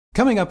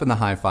Coming up in the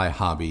hi-fi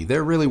hobby,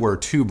 there really were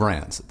two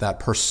brands that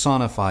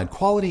personified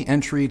quality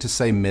entry to,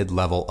 say,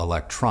 mid-level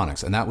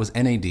electronics, and that was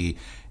NAD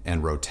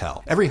and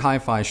ROTEL. Every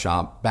hi-fi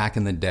shop back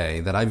in the day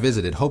that I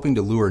visited hoping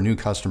to lure new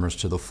customers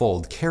to the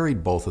fold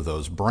carried both of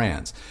those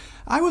brands.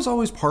 I was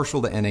always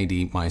partial to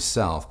NAD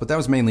myself, but that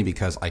was mainly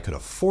because I could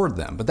afford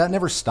them, but that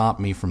never stopped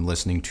me from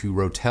listening to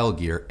ROTEL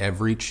gear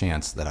every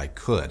chance that I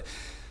could.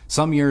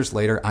 Some years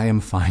later, I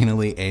am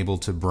finally able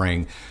to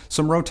bring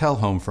some ROTEL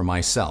home for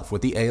myself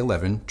with the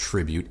A11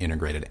 Tribute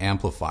integrated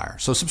amplifier.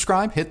 So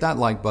subscribe, hit that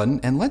like button,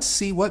 and let's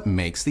see what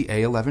makes the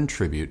A11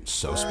 Tribute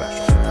so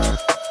special.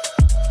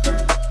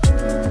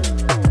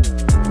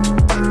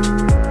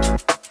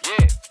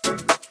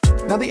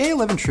 Now, the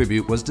A11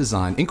 Tribute was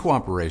designed in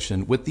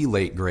cooperation with the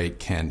late great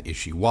Ken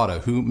Ishiwata,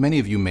 who many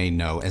of you may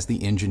know as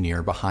the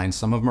engineer behind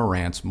some of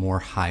Marantz's more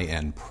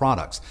high-end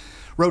products.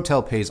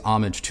 ROTEL pays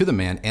homage to the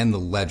man and the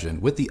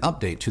legend with the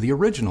update to the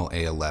original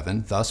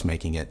A11, thus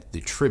making it the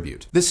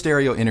Tribute. This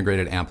stereo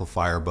integrated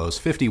amplifier boasts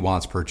 50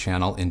 watts per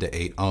channel into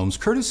 8 ohms,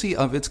 courtesy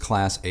of its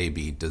Class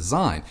AB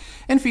design,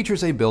 and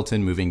features a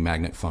built-in moving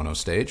magnet phono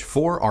stage,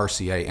 4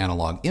 RCA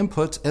analog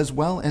inputs, as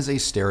well as a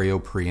stereo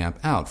preamp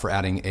out for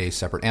adding a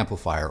separate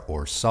amplifier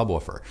or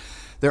subwoofer.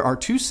 There are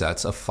 2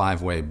 sets of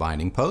 5-way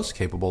binding posts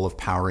capable of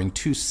powering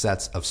 2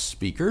 sets of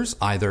speakers,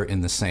 either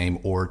in the same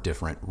or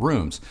different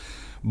rooms.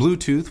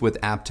 Bluetooth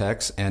with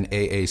aptX and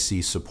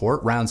AAC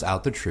support rounds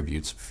out the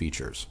Tribute's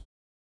features.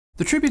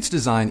 The Tribute's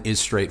design is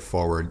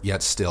straightforward,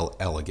 yet still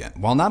elegant.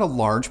 While not a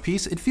large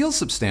piece, it feels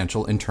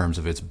substantial in terms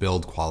of its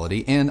build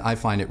quality, and I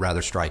find it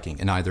rather striking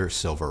in either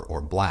silver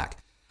or black.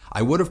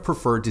 I would have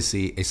preferred to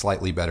see a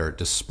slightly better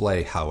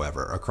display,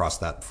 however, across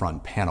that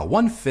front panel,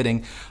 one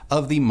fitting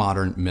of the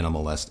modern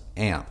minimalist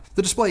amp.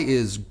 The display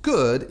is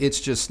good,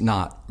 it's just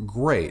not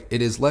great. It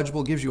is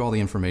legible, gives you all the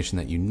information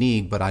that you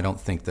need, but I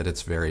don't think that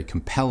it's very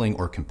compelling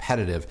or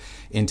competitive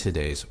in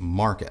today's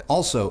market.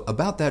 Also,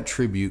 about that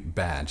Tribute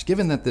badge,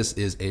 given that this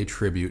is a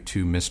tribute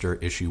to Mr.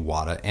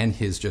 Ishiwata and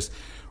his just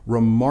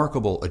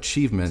remarkable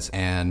achievements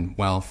and,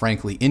 well,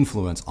 frankly,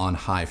 influence on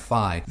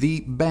hi-fi, the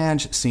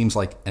badge seems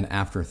like an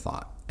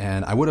afterthought.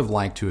 And I would have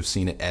liked to have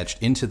seen it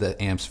etched into the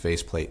amp's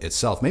faceplate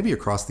itself, maybe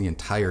across the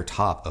entire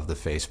top of the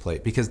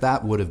faceplate, because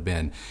that would have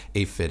been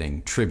a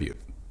fitting tribute,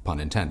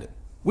 pun intended.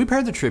 We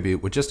paired the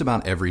Tribute with just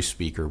about every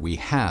speaker we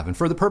have, and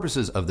for the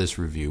purposes of this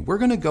review, we're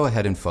going to go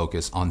ahead and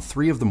focus on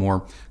 3 of the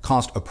more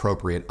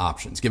cost-appropriate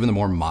options, given the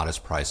more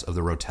modest price of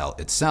the ROTEL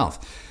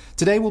itself.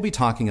 Today we'll be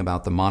talking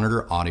about the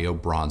Monitor Audio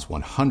Bronze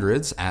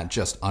 100s at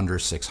just under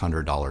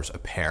 $600 a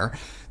pair,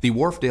 the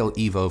Wharfedale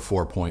Evo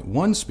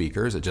 4.1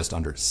 speakers at just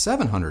under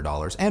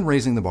 $700, and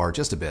raising the bar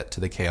just a bit to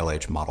the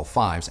KLH Model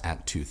 5s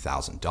at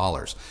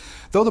 $2,000.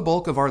 Though the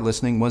bulk of our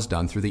listening was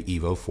done through the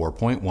Evo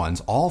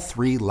 4.1s, all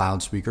 3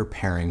 loudspeaker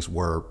pairings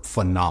were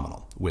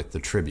phenomenal with the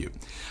Tribute.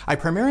 I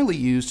primarily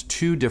used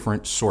 2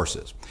 different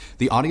sources.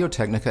 The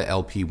Audio-Technica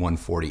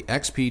LP140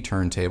 XP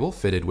turntable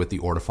fitted with the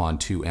Ortofon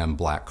 2M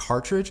black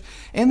cartridge,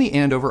 and the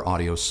Andover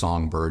Audio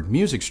Songbird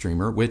music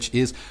streamer, which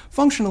is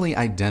functionally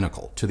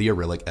identical to the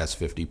Arylic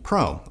S50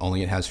 Pro,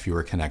 only it has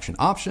fewer connection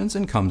options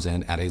and comes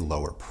in at a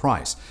lower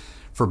price.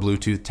 For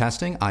Bluetooth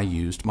testing, I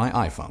used my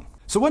iPhone.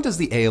 So what does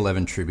the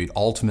A11 Tribute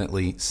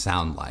ultimately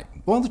sound like?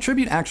 Well, the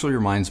Tribute actually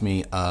reminds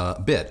me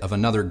a bit of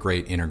another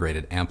great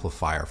integrated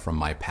amplifier from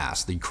my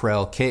past, the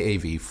Krell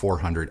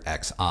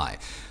KAV400XI.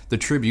 The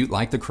Tribute,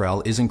 like the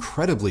Krell, is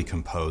incredibly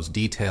composed,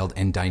 detailed,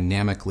 and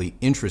dynamically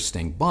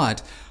interesting,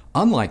 but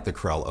unlike the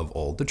Krell of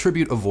old, the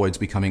Tribute avoids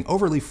becoming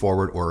overly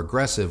forward or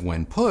aggressive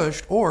when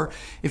pushed, or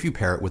if you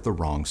pair it with the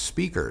wrong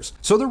speakers.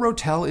 So the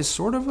ROTEL is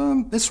sort of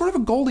a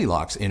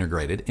Goldilocks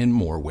integrated in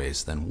more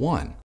ways than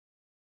one.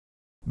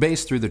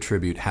 Bass through the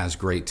Tribute has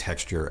great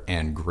texture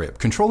and grip,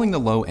 controlling the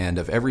low end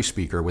of every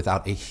speaker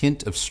without a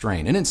hint of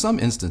strain, and in some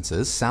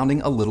instances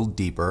sounding a little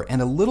deeper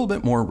and a little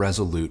bit more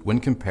resolute when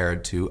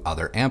compared to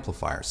other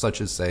amplifiers,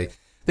 such as, say,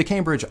 the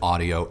Cambridge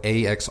Audio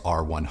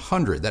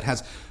AXR100 that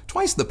has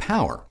twice the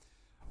power.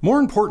 More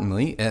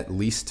importantly, at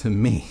least to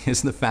me,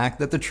 is the fact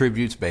that the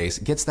Tribute's bass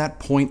gets that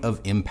point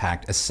of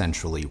impact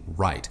essentially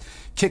right.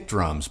 Kick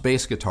drums,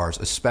 bass guitars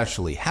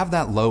especially, have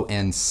that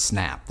low-end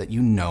snap that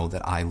you know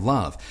that I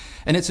love,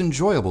 and it's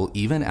enjoyable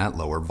even at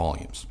lower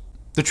volumes.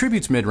 The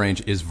Tribute's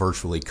mid-range is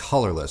virtually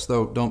colorless,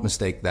 though don't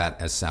mistake that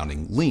as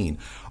sounding lean.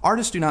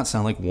 Artists do not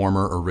sound like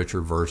warmer or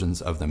richer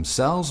versions of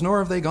themselves, nor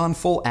have they gone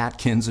full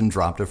Atkins and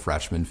dropped a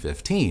freshman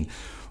 15.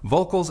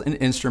 Vocals and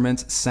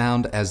instruments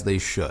sound as they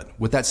should,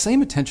 with that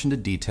same attention to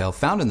detail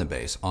found in the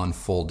bass on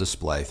full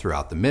display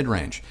throughout the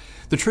mid-range.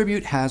 The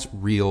Tribute has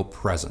real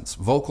presence.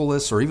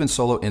 Vocalists or even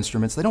solo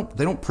instruments, they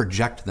don't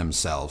project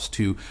themselves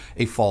to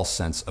a false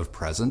sense of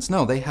presence.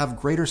 No, they have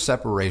greater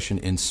separation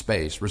in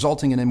space,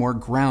 resulting in a more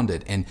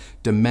grounded and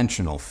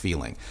dimensional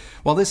feeling.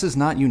 While this is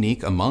not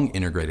unique among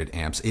integrated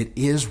amps, it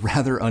is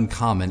rather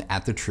uncommon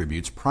at the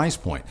Tribute's price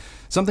point,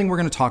 something we're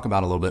going to talk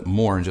about a little bit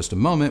more in just a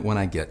moment when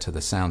I get to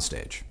the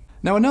soundstage.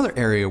 Now, another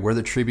area where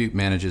the Tribute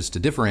manages to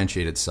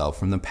differentiate itself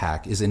from the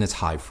pack is in its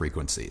high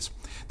frequencies.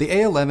 The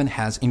A11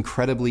 has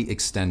incredibly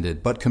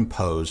extended but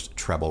composed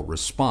treble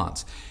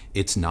response.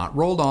 It's not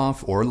rolled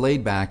off or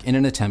laid back in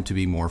an attempt to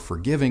be more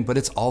forgiving, but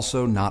it's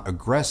also not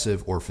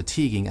aggressive or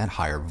fatiguing at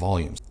higher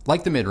volumes.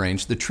 Like the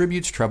mid-range, the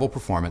Tribute's treble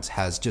performance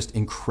has just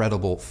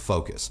incredible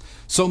focus,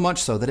 so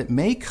much so that it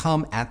may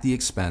come at the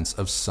expense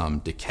of some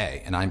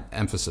decay, and I'm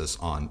emphasis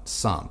on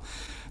some.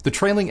 The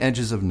trailing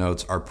edges of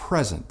notes are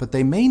present, but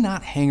they may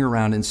not hang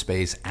around in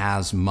space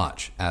as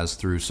much as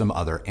through some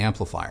other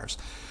amplifiers.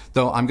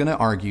 Though I'm going to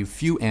argue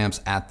few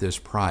amps at this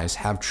price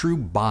have true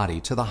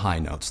body to the high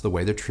notes the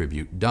way the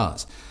Tribute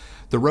does.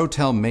 The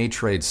Rotel may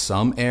trade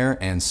some air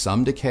and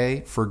some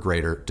decay for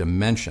greater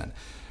dimension.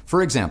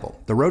 For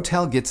example, the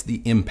Rotel gets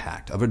the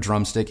impact of a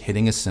drumstick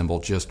hitting a cymbal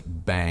just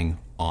bang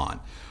on,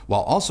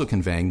 while also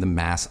conveying the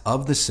mass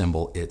of the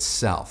cymbal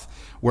itself.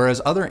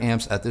 Whereas other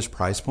amps at this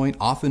price point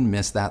often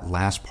miss that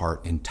last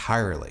part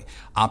entirely,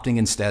 opting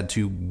instead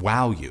to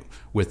wow you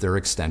with their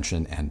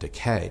extension and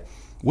decay.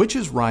 Which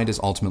is right is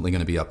ultimately going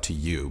to be up to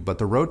you, but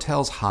the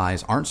Rotel's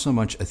highs aren't so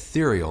much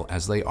ethereal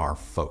as they are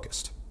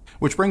focused.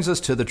 Which brings us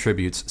to the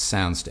Tribute's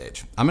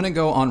soundstage. I'm going to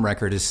go on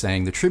record as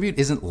saying the Tribute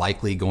isn't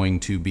likely going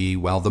to be,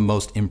 well, the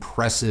most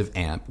impressive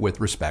amp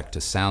with respect to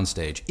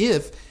soundstage,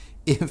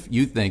 if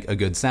you think a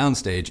good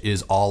soundstage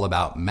is all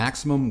about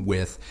maximum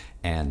width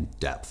and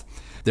depth.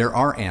 There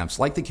are amps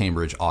like the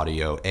Cambridge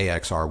Audio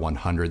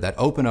AXR100 that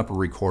open up a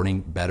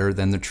recording better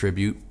than the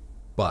Tribute,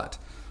 but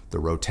the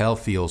Rotel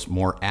feels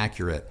more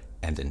accurate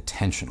and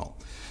intentional.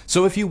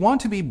 So if you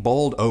want to be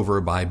bowled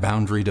over by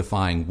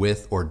boundary-defying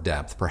width or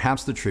depth,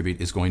 perhaps the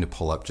Tribute is going to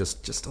pull up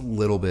just a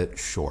little bit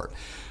short.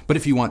 But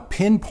if you want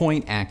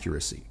pinpoint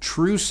accuracy,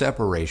 true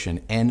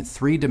separation, and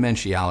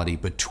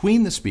three-dimensionality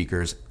between the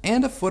speakers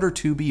and a foot or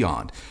two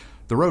beyond,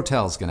 the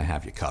Rotel is going to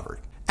have you covered.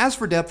 As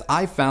for depth,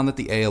 I found that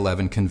the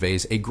A11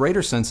 conveys a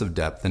greater sense of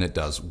depth than it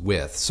does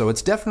width, so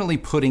it's definitely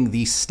putting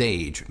the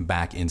stage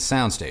back in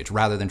soundstage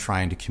rather than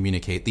trying to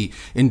communicate the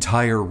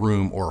entire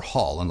room or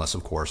hall, unless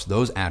of course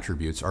those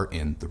attributes are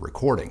in the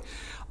recording.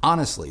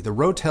 Honestly, the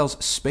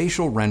Rotel's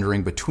spatial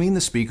rendering between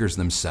the speakers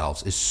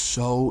themselves is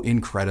so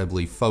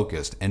incredibly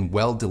focused and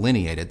well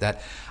delineated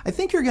that I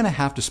think you're going to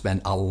have to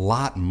spend a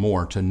lot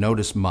more to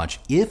notice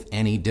much, if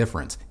any,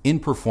 difference in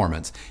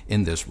performance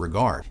in this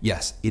regard.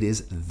 Yes, it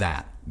is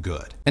that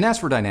good. And as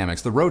for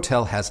dynamics, the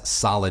Rotel has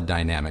solid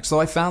dynamics, though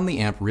I found the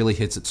amp really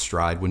hits its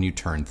stride when you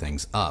turn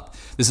things up.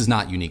 This is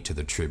not unique to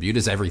the Tribute,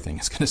 as everything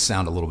is going to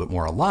sound a little bit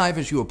more alive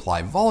as you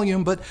apply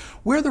volume, but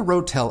where the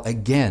Rotel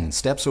again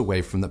steps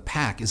away from the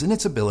pack is in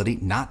its ability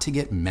not to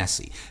get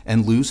messy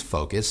and lose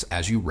focus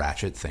as you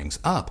ratchet things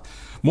up.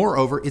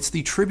 Moreover, it's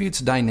the Tribute's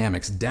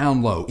dynamics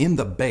down low in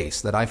the bass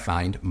that I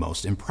find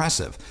most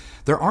impressive.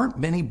 There aren't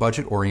many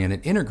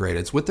budget-oriented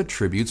integrateds with the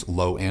Tribute's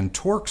low-end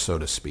torque, so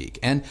to speak,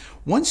 and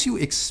once you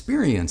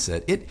experience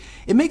it,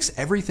 it makes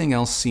everything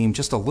else seem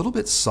just a little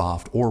bit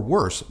soft, or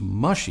worse,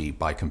 mushy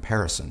by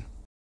comparison.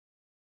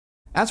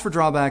 As for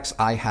drawbacks,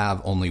 I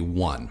have only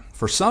one.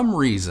 For some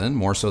reason,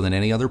 more so than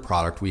any other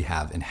product we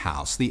have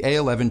in-house, the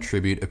A11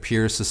 Tribute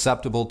appears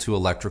susceptible to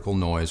electrical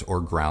noise or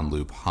ground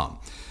loop hum.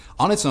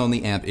 On its own,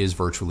 the amp is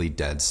virtually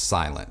dead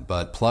silent,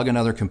 but plug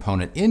another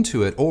component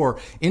into it or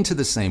into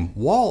the same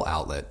wall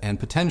outlet, and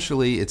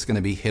potentially it's going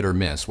to be hit or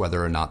miss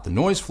whether or not the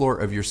noise floor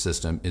of your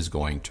system is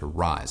going to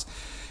rise.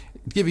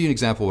 To give you an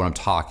example of what I'm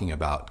talking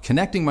about,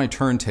 connecting my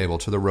turntable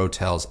to the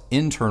Rotel's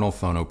internal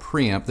phono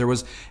preamp, there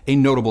was a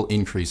notable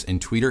increase in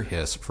tweeter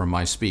hiss from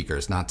my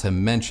speakers, not to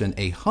mention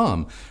a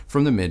hum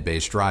from the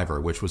mid-bass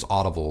driver, which was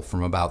audible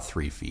from about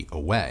 3 feet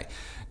away.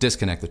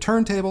 Disconnect the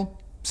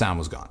turntable, sound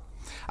was gone.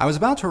 I was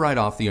about to write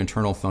off the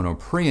internal phono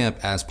preamp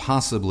as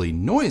possibly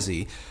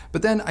noisy,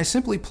 but then I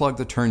simply plugged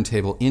the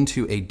turntable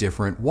into a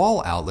different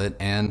wall outlet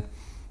and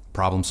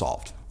problem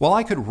solved. While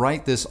I could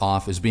write this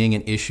off as being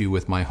an issue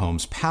with my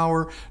home's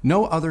power,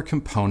 no other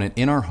component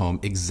in our home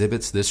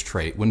exhibits this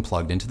trait when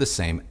plugged into the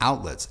same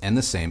outlets and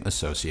the same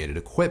associated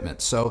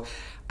equipment. So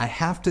I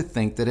have to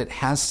think that it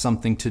has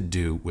something to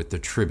do with the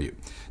Tribute.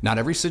 Not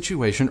every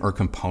situation or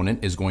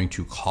component is going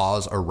to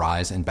cause a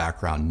rise in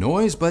background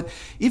noise, but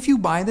if you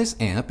buy this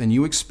amp and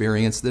you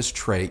experience this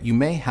trait, you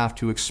may have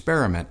to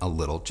experiment a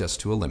little just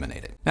to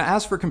eliminate it. Now,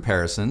 as for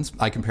comparisons,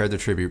 I compared the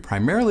Tribute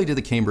primarily to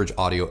the Cambridge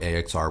Audio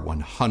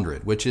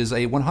AXR100, which is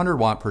a 100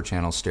 watt per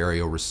channel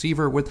stereo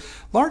receiver with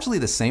largely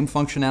the same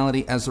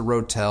functionality as the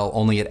Rotel,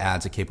 only it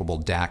adds a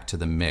capable DAC to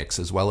the mix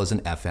as well as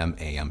an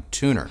FM/AM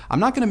tuner. I'm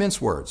not going to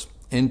mince words.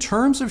 In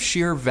terms of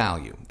sheer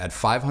value, at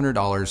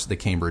 $500, the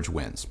Cambridge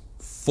wins.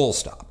 Full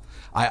stop.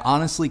 I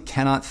honestly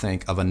cannot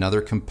think of another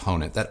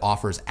component that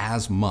offers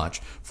as much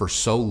for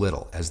so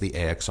little as the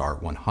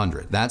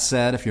AXR100. That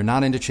said, if you're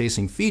not into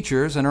chasing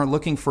features and are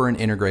looking for an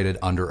integrated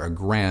under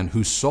 $1,000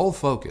 whose sole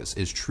focus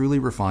is truly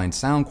refined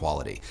sound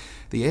quality,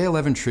 the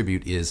A11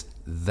 Tribute is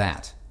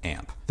that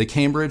amp. The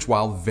Cambridge,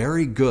 while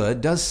very good,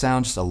 does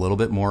sound just a little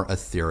bit more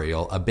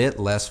ethereal, a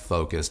bit less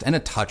focused, and a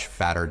touch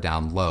fatter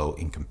down low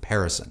in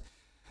comparison.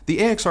 The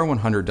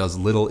AXR100 does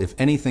little, if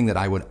anything, that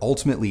I would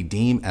ultimately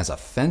deem as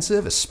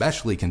offensive,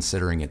 especially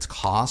considering its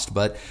cost,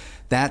 but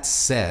that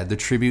said, the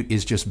Tribute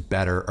is just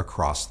better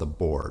across the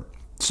board.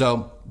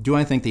 So, do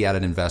I think the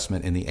added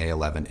investment in the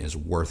A11 is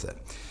worth it?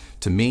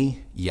 To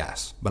me,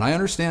 yes, but I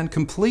understand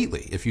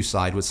completely if you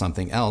side with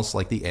something else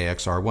like the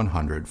AXR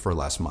 100 for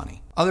less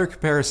money. Other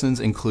comparisons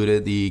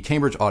included the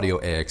Cambridge Audio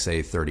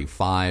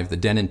AXA35, the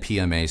Denon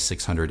PMA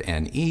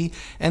 600NE,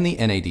 and the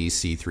NAD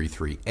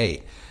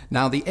C338.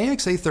 Now, the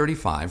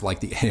AXA35, like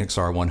the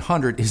AXR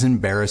 100, is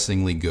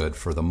embarrassingly good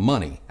for the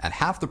money. At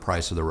half the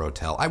price of the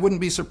Rotel, I wouldn't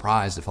be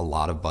surprised if a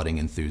lot of budding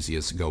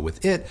enthusiasts go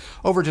with it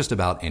over just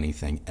about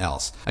anything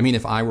else. I mean,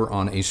 if I were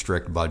on a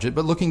strict budget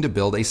but looking to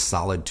build a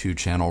solid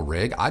 2-channel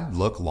rig, I'd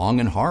look long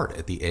and hard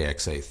at the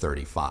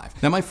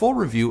AXA35. Now, my full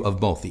review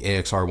of both the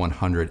AXR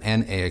 100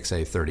 and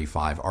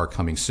AXA35 are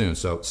coming soon,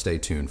 so stay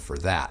tuned for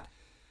that.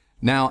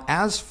 Now,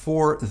 as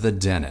for the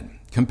Denon,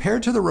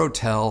 compared to the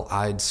Rotel,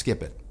 I'd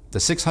skip it. The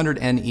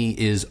 600NE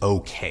is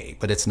okay,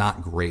 but it's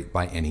not great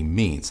by any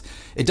means.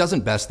 It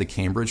doesn't best the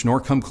Cambridge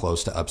nor come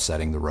close to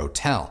upsetting the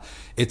Rotel.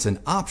 It's an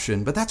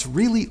option, but that's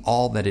really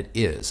all that it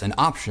is, an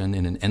option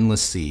in an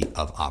endless sea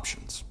of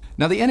options.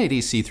 Now, the NAD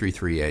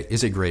C338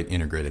 is a great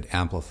integrated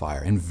amplifier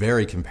and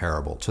very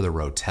comparable to the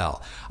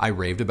Rotel. I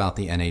raved about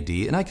the NAD,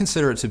 and I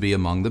consider it to be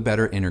among the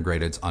better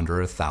integrateds under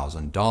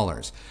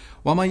 $1,000.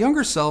 While my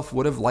younger self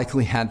would have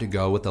likely had to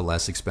go with the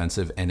less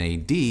expensive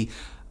NAD,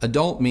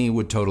 adult me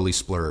would totally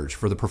splurge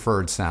for the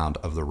preferred sound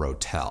of the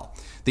Rotel.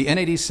 The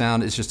NAD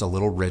sound is just a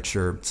little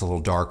richer, it's a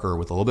little darker,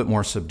 with a little bit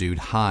more subdued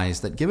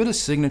highs that give it a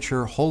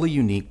signature wholly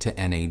unique to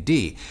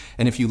NAD.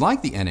 And if you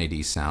like the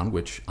NAD sound,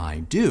 which I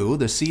do,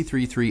 the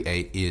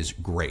C338 is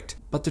great.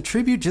 But the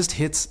Tribute just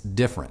hits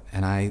different,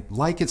 and I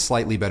like its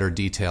slightly better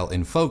detail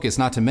in focus,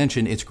 not to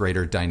mention its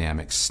greater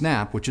dynamic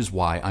snap, which is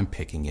why I'm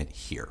picking it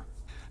here.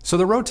 So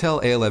the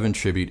Rotel A11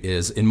 Tribute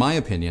is, in my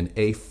opinion,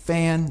 a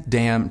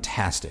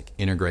fan-damn-tastic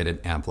integrated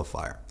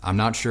amplifier. I'm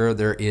not sure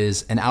there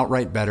is an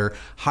outright better,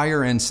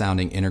 higher-end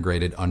sounding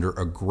integrated under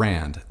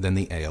 $1,000 than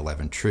the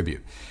A11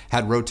 Tribute.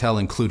 Had Rotel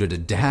included a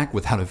DAC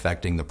without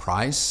affecting the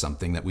price,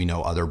 something that we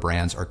know other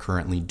brands are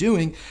currently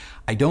doing,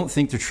 I don't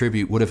think the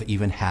Tribute would have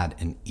even had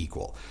an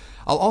equal.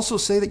 I'll also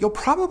say that you'll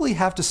probably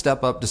have to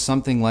step up to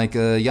something like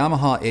a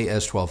Yamaha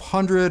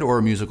AS1200 or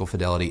a Musical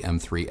Fidelity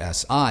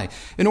M3SI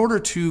in order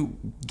to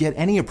get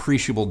any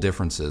appreciable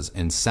differences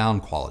in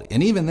sound quality.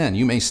 And even then,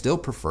 you may still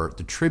prefer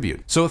the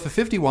Tribute. So if a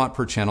 50 watt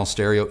per channel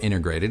stereo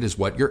integrated is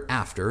what you're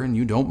after and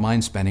you don't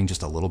mind spending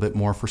just a little bit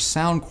more for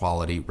sound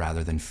quality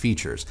rather than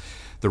features,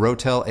 the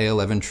Rotel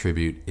A11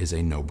 Tribute is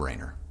a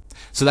no-brainer.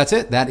 So that's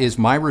it. That is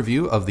my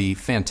review of the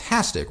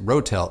fantastic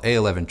Rotel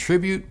A11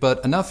 Tribute,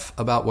 but enough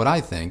about what I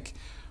think.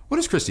 What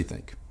does Christy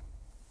think?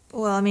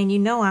 Well, I mean, you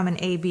know I'm an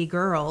AB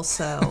girl,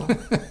 so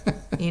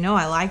you know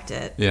I liked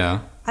it. Yeah.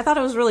 I thought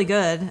it was really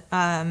good.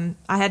 I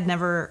had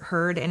never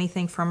heard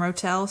anything from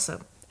Rotel, so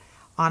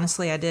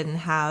honestly I didn't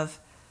have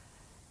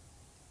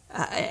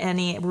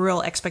any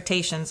real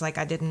expectations. Like,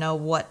 I didn't know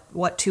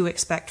what to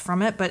expect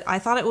from it, but I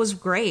thought it was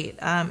great.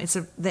 It's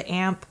the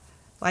amp,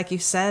 like you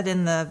said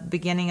in the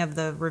beginning of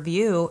the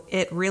review,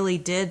 it really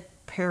did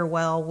pair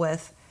well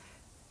with,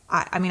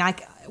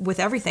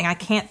 with everything. I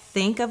can't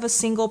think of a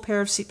single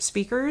pair of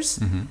speakers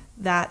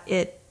that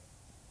it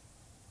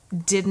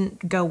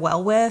didn't go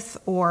well with,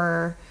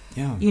 or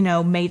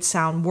made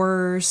sound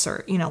worse,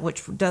 or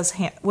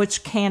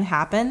which can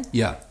happen.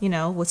 Yeah,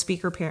 with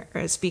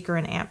speaker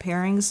and amp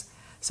pairings.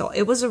 So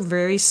it was a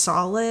very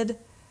solid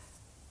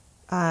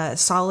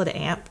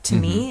amp to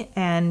me,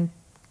 and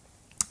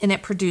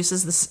it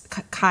produces this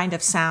kind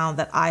of sound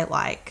that I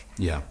like.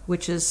 Yeah,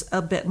 which is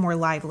a bit more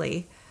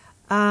lively.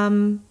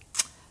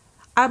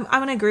 I'm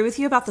going to agree with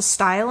you about the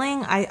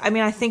styling.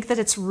 I think that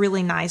it's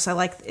really nice.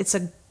 It's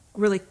a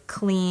really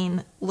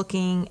clean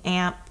looking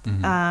amp.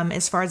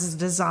 As far as the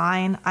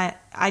design,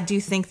 I do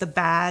think the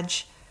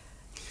badge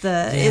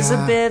is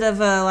a bit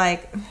of a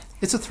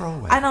it's a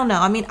throwaway. I don't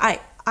know. I mean,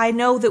 I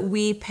know that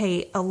we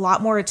pay a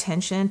lot more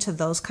attention to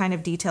those kind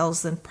of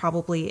details than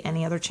probably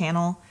any other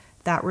channel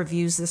that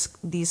reviews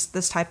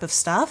this type of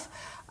stuff.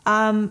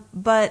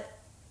 But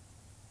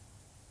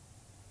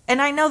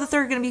and I know that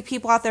there are going to be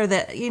people out there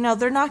that,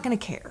 they're not going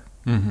to care.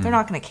 They're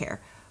not going to care.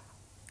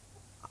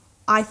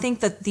 I think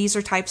that these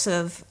are types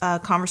of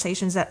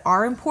conversations that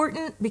are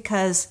important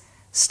because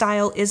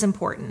style is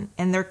important.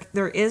 And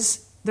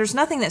there's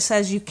nothing that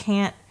says you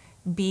can't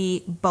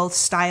be both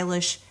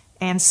stylish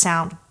and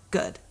sound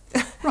good.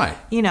 Right.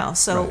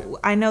 So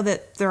I know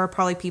that there are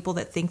probably people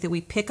that think that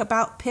we pick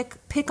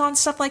on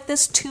stuff like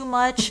this too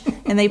much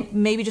and they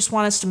maybe just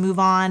want us to move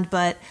on.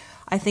 But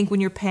I think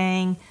when you're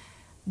paying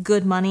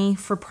good money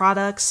for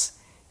products,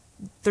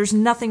 there's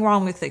nothing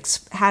wrong with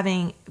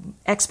having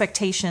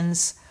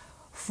expectations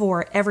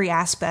for every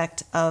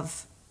aspect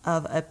of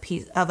a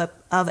piece of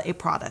a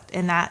product,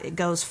 and that it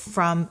goes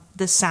from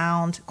the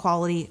sound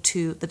quality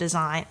to the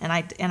design.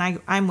 And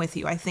I'm with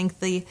you. I think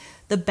the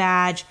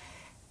badge,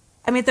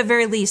 at the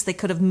very least, they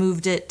could have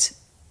moved it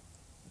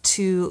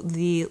to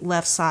the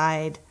left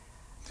side.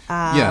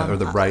 Or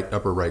the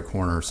upper right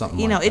corner or something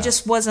like that. It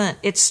just wasn't,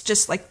 it's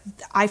just like,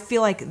 I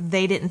feel like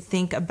they didn't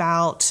think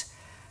about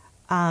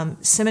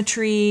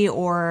symmetry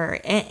or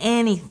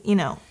any,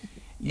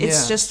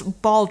 it's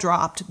just ball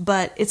dropped,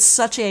 but it's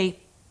such a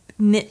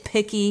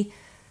nitpicky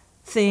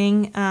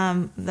thing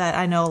that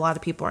I know a lot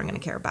of people aren't going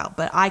to care about,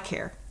 but I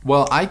care.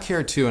 Well, I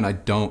care too, and I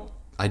don't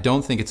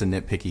think it's a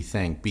nitpicky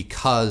thing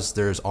because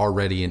there's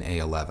already an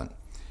A11.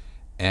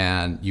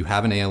 And you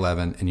have an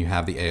A11 and you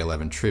have the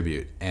A11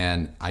 Tribute.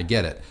 And I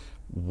get it.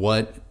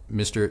 What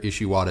Mr.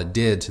 Ishiwata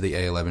did to the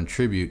A11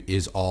 Tribute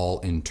is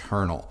all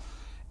internal.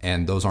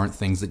 And those aren't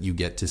things that you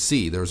get to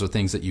see. Those are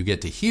things that you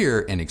get to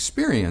hear and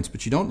experience,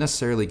 but you don't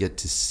necessarily get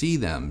to see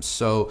them.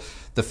 So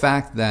the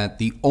fact that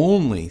the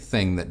only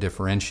thing that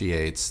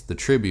differentiates the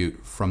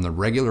Tribute from the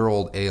regular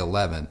old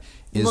A11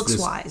 is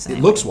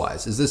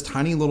looks-wise, is this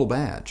tiny little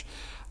badge,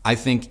 I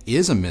think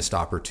is a missed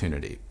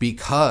opportunity.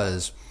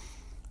 Because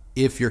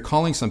if you're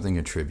calling something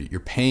a tribute, you're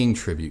paying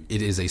tribute,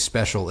 it is a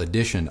special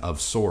edition of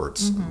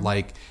sorts.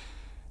 Like,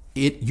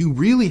 you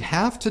really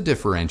have to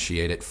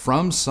differentiate it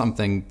from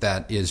something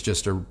that is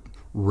just a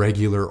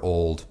regular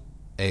old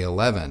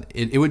A11.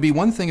 It would be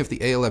one thing if the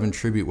A11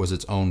 Tribute was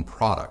its own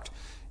product,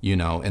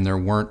 and there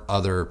weren't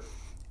other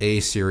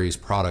A-series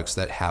products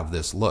that have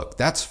this look.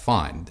 That's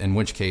fine, in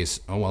which case,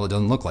 it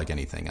doesn't look like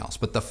anything else.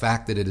 But the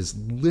fact that it is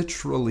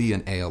literally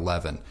an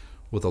A11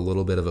 with a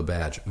little bit of a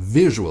badge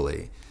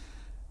visually,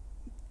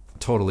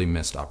 totally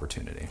missed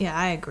opportunity. Yeah,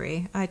 I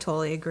agree. I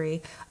totally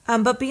agree.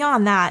 But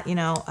beyond that,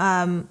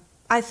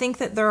 I think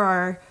that there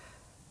are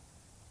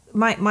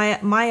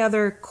my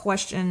other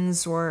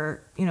questions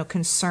or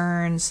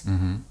concerns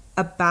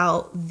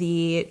about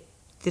the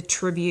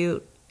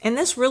tribute, and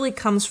this really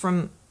comes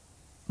from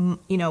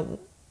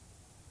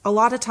a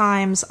lot of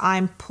times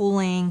I'm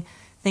pulling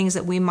things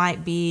that we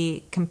might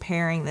be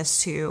comparing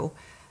this to,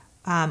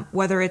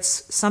 whether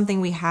it's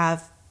something we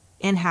have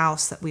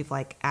in-house that we've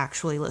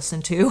actually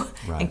listened to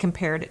and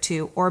compared it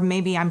to, or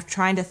maybe I'm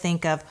trying to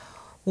think of,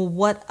 well,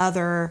 what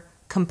other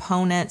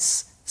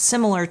components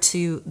similar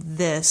to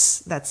this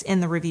that's in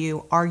the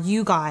review are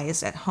you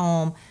guys at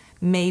home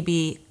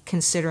maybe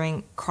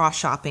considering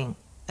cross-shopping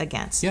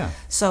against? Yeah.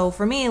 So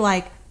for me,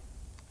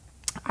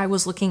 I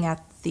was looking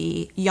at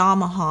the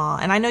Yamaha,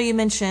 and I know you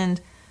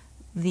mentioned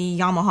the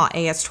Yamaha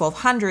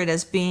AS1200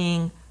 as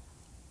being,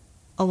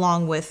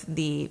 along with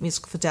the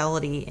Musical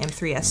Fidelity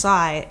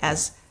M3SI,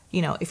 as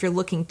if you're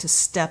looking to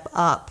step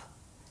up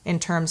in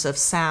terms of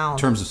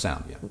sound.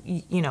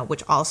 Yeah.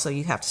 Which also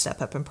you have to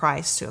step up in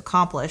price to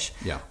accomplish.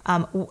 Yeah.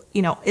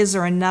 Is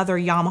there another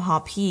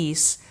Yamaha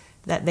piece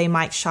that they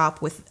might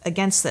shop with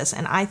against this?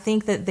 And I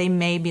think that they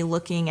may be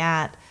looking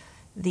at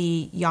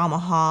the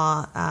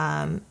Yamaha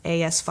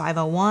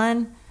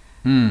AS501,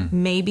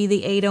 maybe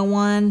the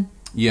 801.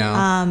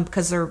 Yeah.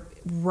 Because they're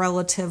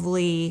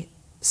relatively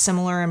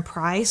similar in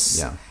price.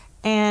 Yeah.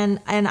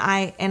 And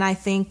I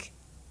think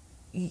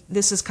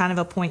this is kind of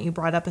a point you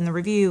brought up in the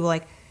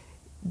review,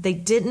 they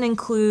didn't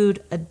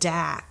include a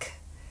DAC,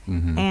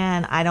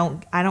 and I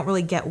don't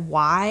really get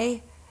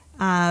why.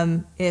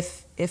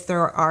 If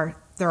there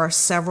are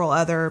several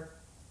other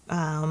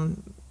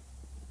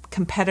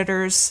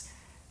competitors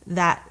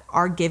that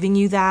are giving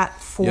you that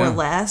for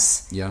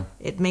less,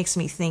 it makes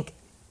me think.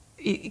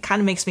 It kind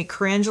of makes me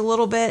cringe a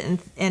little bit,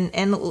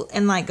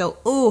 and go,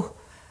 ooh,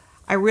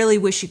 I really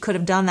wish you could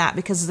have done that,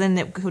 because then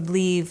it could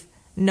leave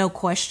no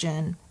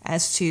question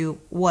as to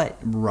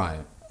what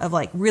of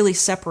really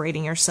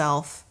separating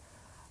yourself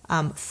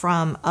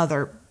from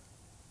other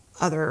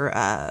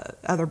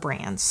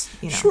brands.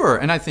 Sure,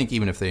 and I think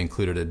even if they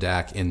included a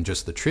DAC in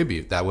just the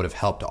Tribute, that would have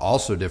helped to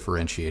also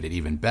differentiate it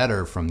even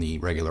better from the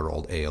regular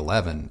old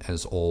A11,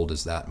 as old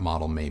as that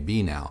model may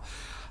be now.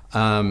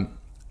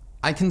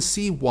 I can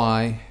see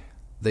why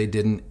they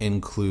didn't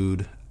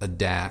include a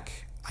DAC.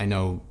 I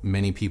know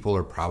many people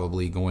are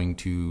probably going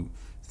to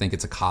think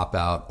it's a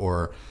cop-out,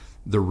 or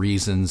the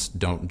reasons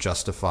don't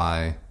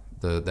justify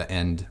the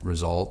end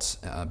results,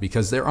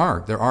 because there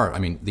are. I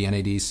mean, the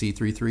NAD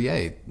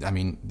C33A,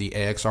 the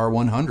AXR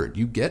 100,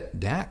 you get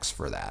DACs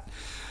for that.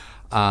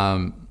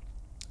 I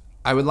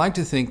would like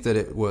to think that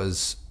it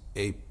was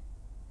a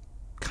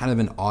kind of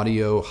an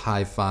audio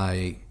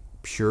hi-fi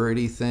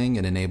purity thing.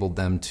 It enabled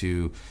them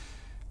to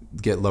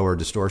get lower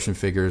distortion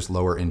figures,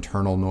 lower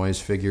internal noise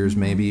figures,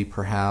 maybe,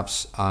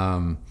 perhaps.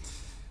 But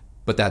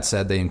that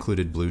said, they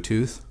included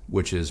Bluetooth,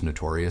 which is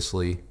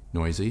notoriously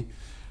noisy.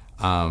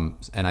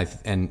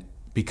 And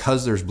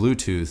because there's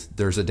Bluetooth,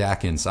 there's a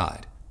DAC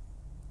inside,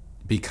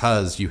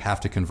 because you have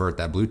to convert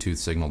that Bluetooth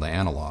signal to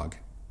analog.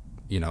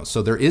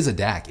 So there is a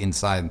DAC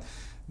inside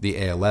the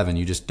A11.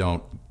 You just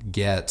don't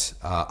get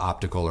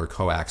optical or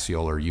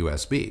coaxial or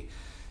USB.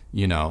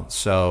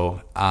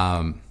 So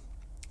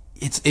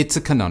it's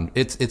a conundrum.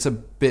 It's a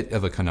bit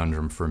of a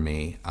conundrum for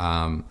me.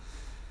 I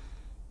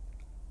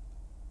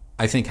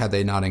think had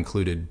they not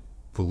included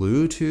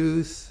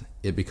Bluetooth,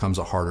 it becomes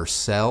a harder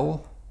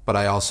sell. But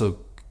I also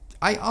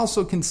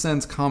can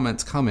sense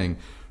comments coming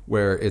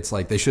where it's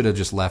they should have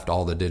just left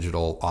all the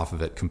digital off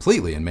of it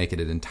completely and make it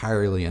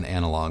entirely an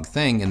analog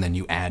thing, and then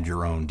you add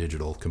your own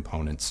digital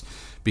components,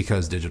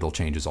 because digital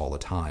changes all the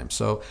time.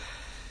 So,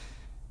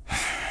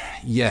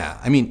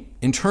 yeah,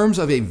 in terms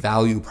of a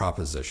value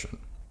proposition,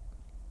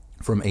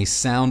 from a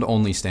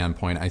sound-only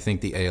standpoint, I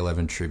think the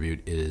A11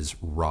 Tribute is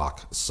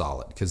rock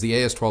solid. Because the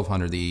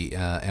AS1200, the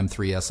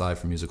M3 SI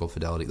from Musical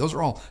Fidelity, those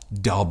are all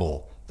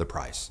double the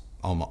price.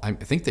 Almost, I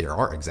think they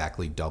are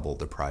exactly double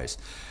the price.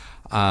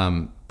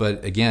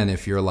 But again,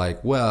 if you're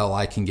like, well,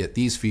 I can get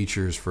these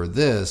features for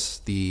this,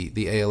 the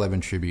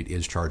A11 Tribute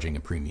is charging a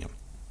premium.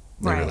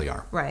 They really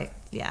are. Right,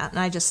 yeah. And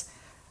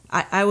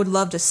I would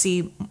love to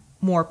see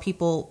more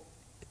people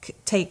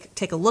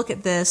take a look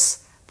at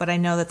this, but I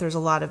know that there's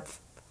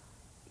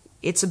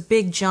it's a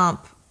big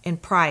jump in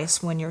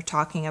price when you're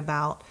talking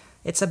about,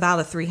 it's about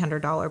a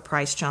 $300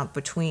 price jump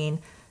between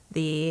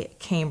the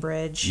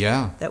Cambridge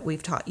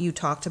that you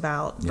talked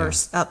about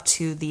versus up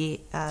to the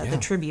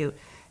Tribute.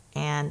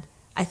 And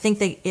I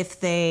think if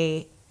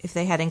they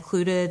had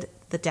included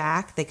the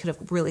DAC, they could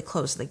have really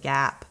closed the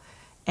gap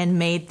and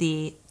made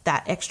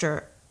that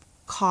extra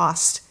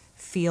cost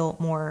feel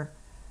more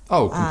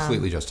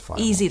completely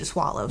justifiable, easy to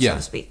swallow, so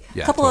to speak.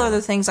 A couple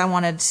other things I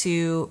wanted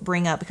to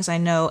bring up, because I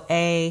know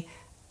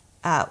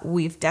I've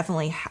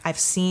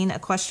seen a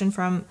question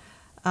from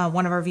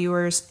one of our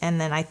viewers, and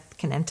then I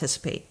can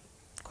anticipate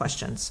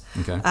questions.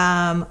 Okay.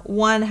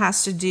 One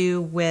has to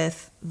do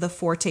with the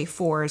Forte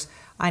 4s.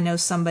 I know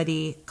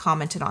somebody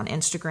commented on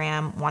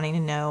Instagram wanting to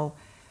know,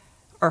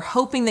 or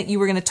hoping that you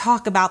were going to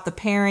talk about the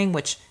pairing,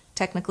 which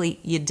technically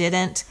you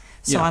didn't.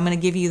 So I'm going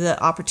to give you the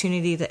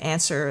opportunity to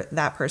answer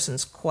that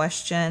person's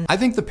question. I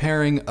think the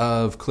pairing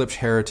of Klipsch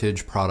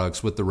Heritage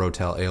products with the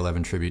Rotel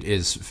A11 Tribute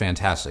is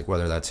fantastic,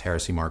 whether that's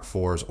Heresy Mark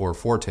IVs or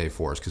Forte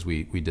 4s, because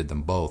we did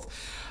them both.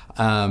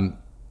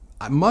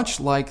 Much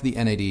like the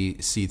NAD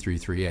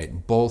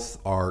C338, both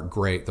are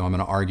great, though I'm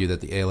going to argue that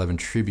the A11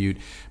 Tribute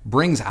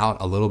brings out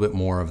a little bit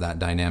more of that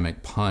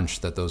dynamic punch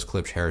that those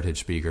Klipsch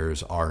Heritage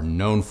speakers are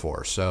known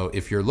for. So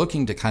if you're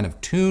looking to kind of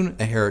tune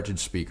a Heritage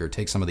speaker,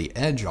 take some of the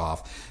edge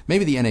off,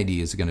 maybe the NAD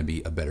is going to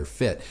be a better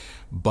fit.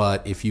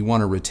 But if you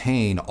want to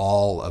retain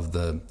all of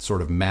the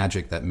sort of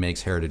magic that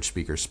makes Heritage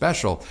speakers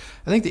special,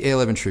 I think the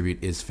A11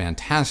 Tribute is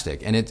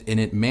fantastic. And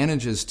it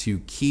manages to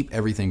keep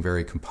everything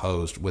very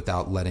composed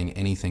without letting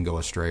anything go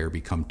astray or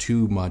become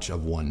too much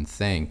of one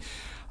thing.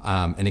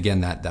 And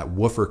again, that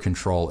woofer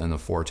control in the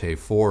Forte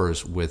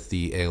 4s with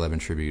the A11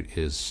 Tribute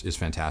is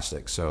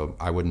fantastic. So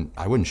I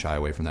wouldn't shy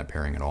away from that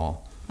pairing at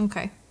all.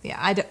 Okay. Yeah,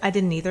 I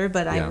didn't either,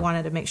 but I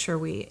wanted to make sure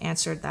we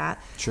answered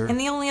that. Sure. And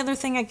the only other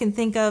thing I can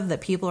think of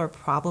that people are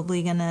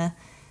probably going to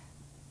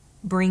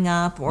bring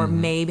up or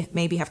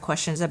maybe have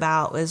questions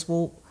about is,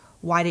 well,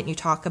 why didn't you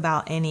talk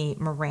about any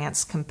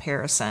Marantz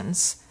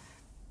comparisons?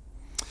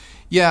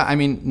 Yeah, I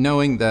mean,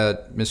 knowing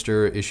that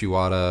Mr.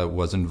 Ishiwata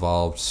was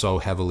involved so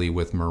heavily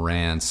with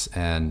Marantz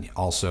and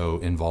also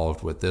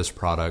involved with this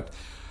product,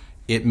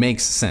 it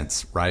makes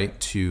sense, right,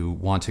 to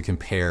want to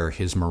compare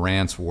his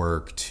Marantz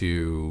work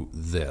to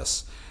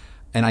this.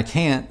 And I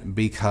can't,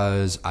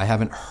 because I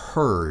haven't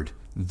heard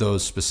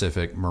those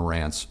specific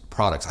Marantz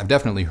products. I've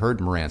definitely heard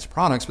Marantz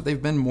products, but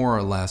they've been more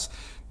or less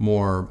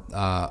more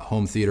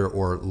home theater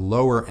or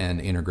lower end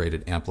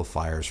integrated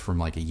amplifiers from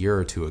like a year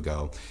or two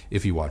ago,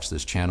 if you watch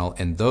this channel.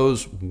 And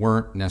those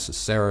weren't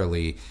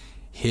necessarily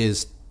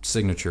his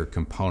signature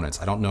components.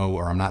 I don't know,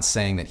 or I'm not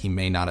saying that he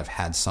may not have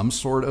had some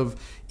sort of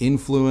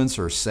influence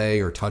or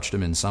say or touched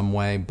them in some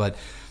way, but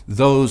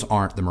those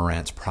aren't the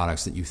Marantz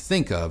products that you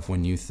think of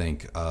when you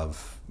think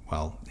of,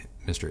 well,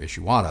 Mr.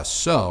 Ishiwata.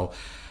 So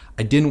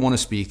I didn't want to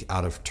speak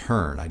out of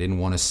turn. I didn't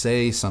want to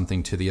say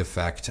something to the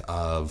effect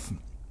of,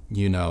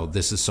 you know,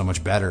 this is so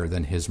much better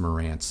than his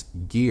Marantz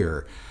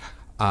gear,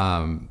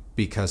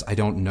 because I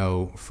don't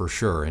know for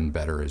sure, and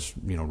better is,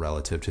 you know,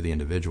 relative to the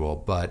individual.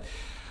 But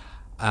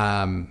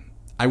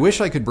I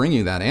wish I could bring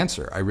you that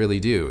answer. I really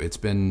do. It's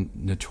been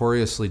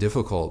notoriously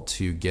difficult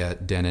to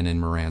get Denon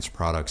and Marantz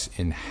products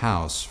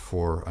in-house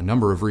for a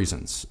number of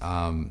reasons.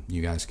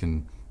 You guys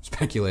can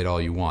speculate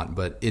all you want,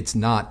 but it's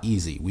not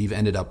easy. We've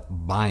ended up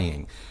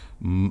buying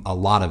a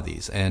lot of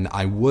these, and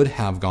I would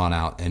have gone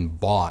out and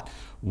bought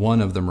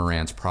one of the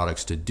Marantz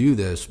products to do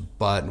this,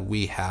 but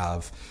we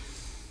have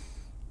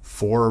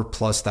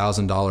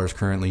 $4,000+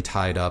 currently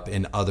tied up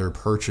in other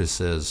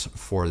purchases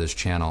for this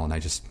channel, and I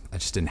just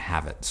didn't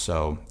have it.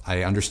 So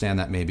I understand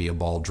that may be a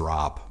ball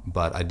drop,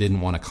 but I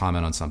didn't want to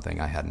comment on something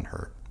I hadn't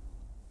heard.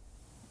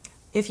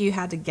 If you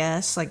had to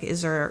guess, like,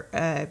 is there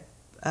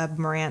a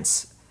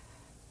Marantz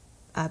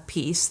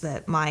piece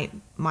that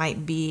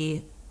might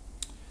be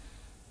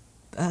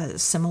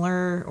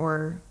similar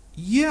or?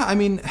 Yeah, I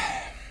mean,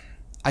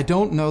 I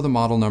don't know the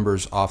model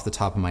numbers off the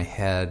top of my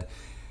head.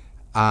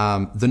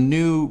 The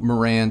new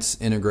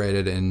Marantz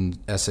integrated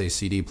and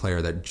SACD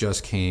player that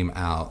just came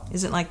out.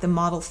 Is it like the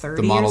Model 30?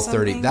 The Model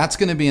 30. That's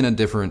going to be in a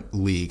different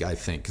league, I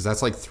think, because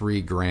that's like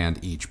 $3,000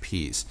 each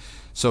piece.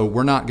 So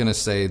we're not going to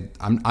say,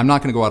 I'm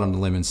not going to go out on a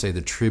limb and say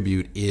the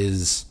Tribute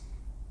is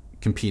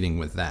competing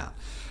with that.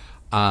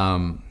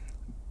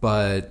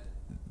 But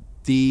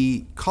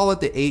call it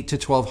the $800 to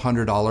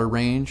 $1,200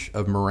 range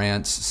of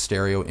Marantz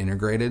stereo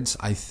integrateds,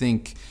 I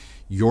think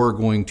you're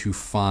going to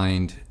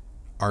find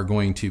are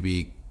going to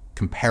be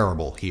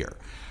comparable here.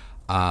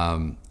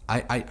 I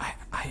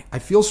I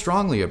feel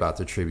strongly about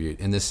the Tribute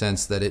in the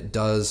sense that it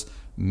does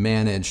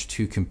manage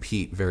to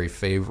compete very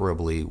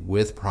favorably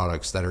with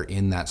products that are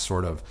in that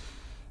sort of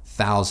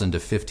 $1,000 to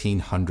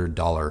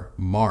 $1,500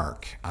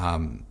 mark.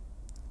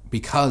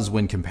 Because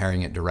when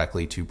comparing it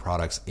directly to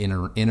products in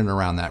and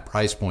around that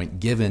price point,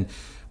 given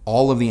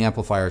all of the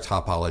amplifier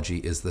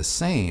topology is the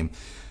same,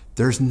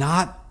 there's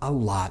not a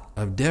lot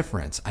of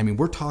difference. I mean,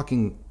 we're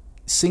talking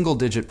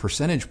single-digit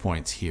percentage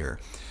points here.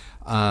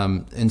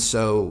 And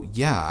so,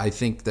 yeah, I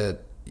think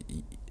that,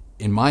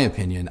 in my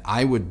opinion,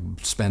 I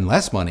would spend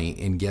less money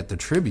and get the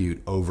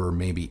Tribute over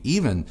maybe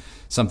even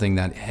something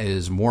that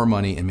has more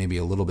money and maybe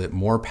a little bit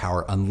more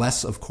power,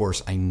 unless, of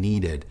course, I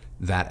needed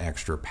that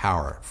extra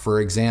power.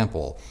 For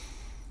example,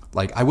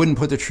 like I wouldn't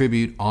put the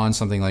Tribute on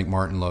something like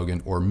Martin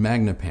Logan or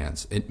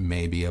Magnapans. It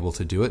may be able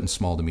to do it in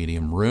small to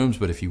medium rooms,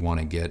 but if you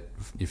want to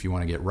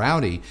get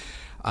rowdy,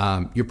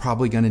 you're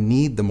probably going to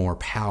need the more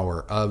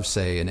power of,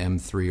 say, an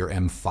M3 or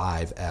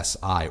M5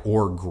 SI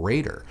or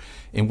greater,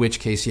 in which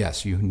case,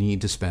 yes, you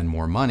need to spend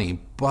more money.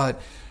 But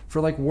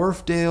for like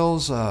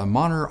Wharfdale's,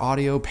 Monitor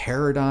Audio,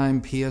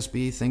 Paradigm,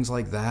 PSB, things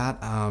like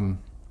that,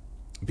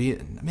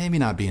 maybe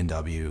not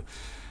B&W,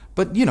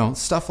 but, you know,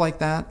 stuff like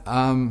that,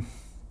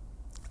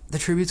 the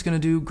Tribute's going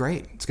to do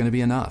great. It's going to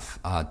be enough,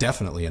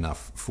 definitely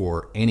enough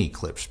for any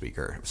clip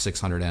speaker.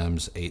 600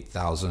 M's,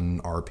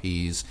 8,000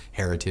 RPs,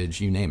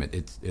 Heritage, you name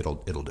it. It'll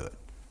do it.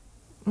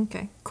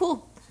 Okay,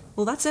 cool.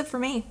 Well, that's it for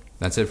me.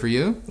 That's it for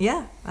you?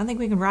 Yeah, I think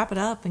we can wrap it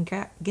up and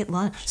get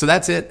lunch. So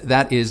that's it.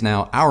 That is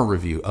now our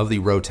review of the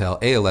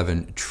Rotel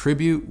A11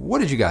 Tribute. What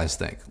did you guys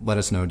think? Let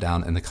us know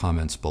down in the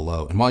comments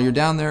below. And while you're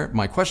down there,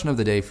 my question of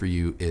the day for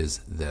you is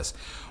this.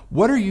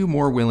 What are you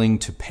more willing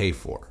to pay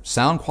for,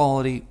 sound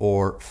quality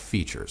or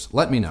features?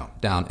 Let me know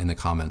down in the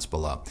comments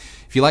below.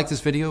 If you like this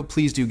video,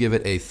 please do give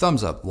it a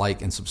thumbs up,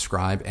 like, and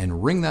subscribe,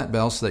 and ring that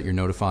bell so that you're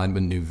notified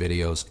when new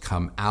videos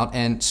come out.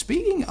 And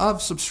speaking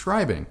of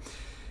subscribing,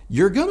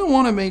 you're going to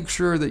want to make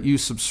sure that you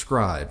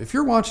subscribe. If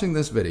you're watching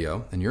this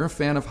video and you're a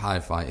fan of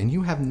hi-fi and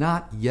you have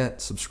not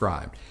yet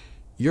subscribed,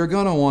 you're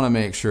going to want to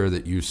make sure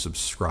that you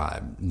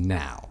subscribe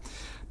now,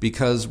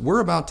 because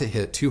we're about to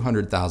hit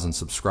 200,000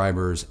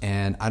 subscribers,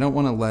 and I don't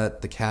want to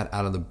let the cat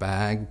out of the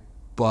bag,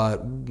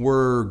 but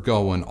we're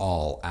going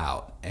all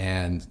out.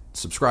 And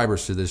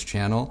subscribers to this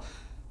channel,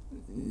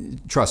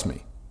 trust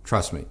me,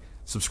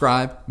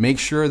 subscribe. Make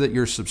sure that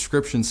your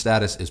subscription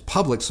status is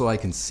public so I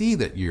can see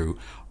that you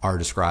are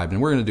subscribed.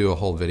 And we're going to do a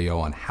whole video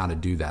on how to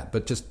do that,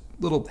 but just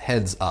little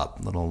heads up,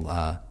 little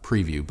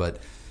preview. But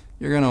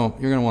you're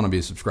gonna want to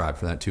be subscribed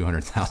for that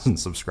 200,000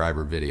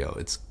 subscriber video.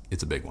 It's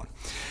a big one.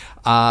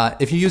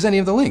 If you use any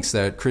of the links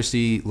that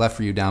Christy left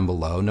for you down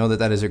below, know that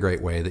that is a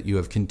great way that you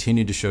have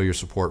continued to show your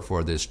support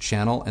for this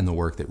channel and the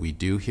work that we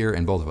do here.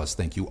 And both of us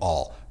thank you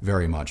all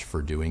very much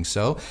for doing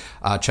so.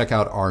 Check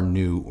out our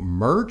new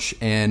merch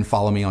and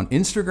follow me on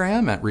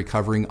Instagram at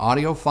Recovering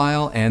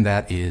Audiophile. And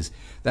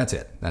that's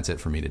it. That's it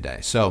for me today.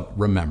 So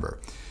remember,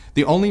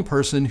 the only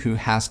person who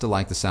has to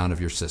like the sound of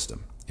your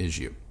system is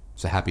you.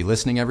 So happy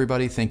listening,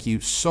 everybody. Thank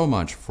you so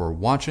much for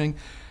watching,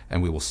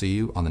 and we will see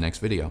you on the next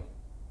video.